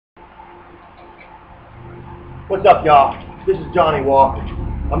What's up, y'all? This is Johnnie Walker.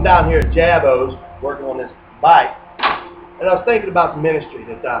 I'm down here at Jabbo's working on this bike, and I was thinking about the ministry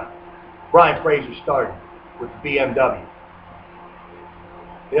that Brian Fraser started with BMW.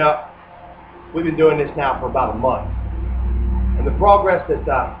 You know, we've been doing this now for about a month, and the progress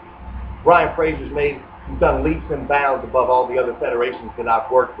that Brian Fraser's made, he's done leaps and bounds above all the other federations that I've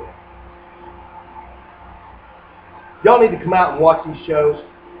worked with. Y'all need to come out and watch these shows.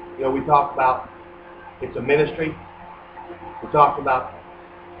 You know, we talk about it's a ministry. We talk about,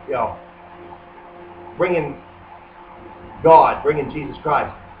 you know, bringing God, bringing Jesus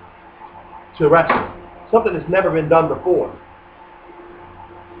Christ to wrestling. Something that's never been done before.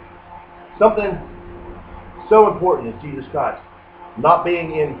 Something so important as Jesus Christ. Not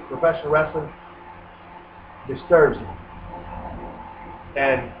being in professional wrestling disturbs me.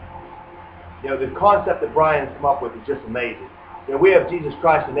 And, you know, the concept that Brian's come up with is just amazing. You know, we have Jesus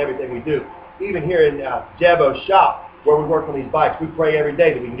Christ in everything we do. Even here in Jabbo's shop, where we work on these bikes, we pray every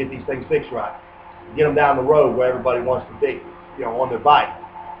day that we can get these things fixed right. Get them down the road where everybody wants to be, you know, on their bike.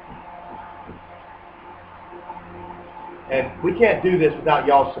 And we can't do this without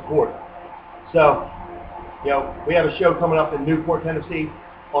y'all's support. So, you know, we have a show coming up in Newport, Tennessee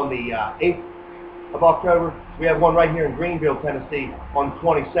on the 8th of October. We have one right here in Greenville, Tennessee on the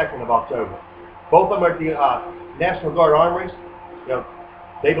 22nd of October. Both of them are at the National Guard Armories. You know,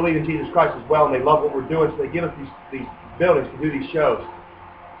 they believe in Jesus Christ as well, and they love what we're doing, so they give us these buildings to do these shows.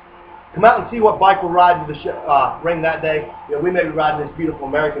 Come out and see what bike we're riding to the ring that day. You know, we may be riding this beautiful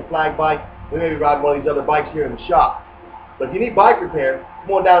American flag bike. We may be riding one of these other bikes here in the shop. But if you need bike repair,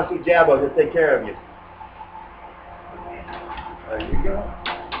 come on down and see Jabbo. He'll take care of you. There you go.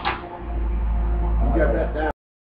 You got that down.